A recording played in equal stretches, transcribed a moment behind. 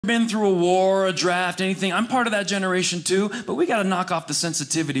been through a war, a draft, anything. I'm part of that generation too, but we got to knock off the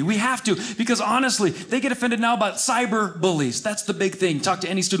sensitivity. We have to, because honestly, they get offended now about cyber bullies. That's the big thing. Talk to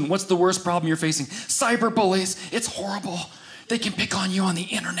any student. What's the worst problem you're facing? Cyber bullies. It's horrible. They can pick on you on the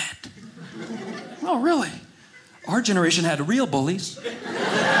internet. Oh, really? Our generation had real bullies.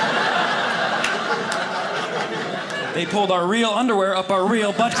 They pulled our real underwear up our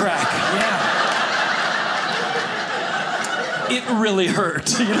real butt crack. Yeah. It really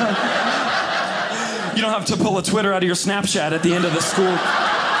hurt, you know? You don't have to pull a Twitter out of your Snapchat at the end of the school.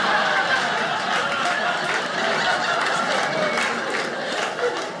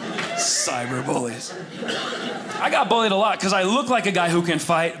 Cyber bullies. I got bullied a lot because I look like a guy who can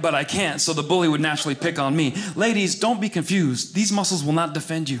fight, but I can't, so the bully would naturally pick on me. Ladies, don't be confused. These muscles will not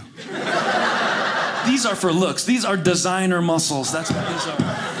defend you. These are for looks. These are designer muscles. That's what these are.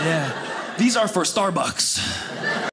 Yeah. These are for Starbucks.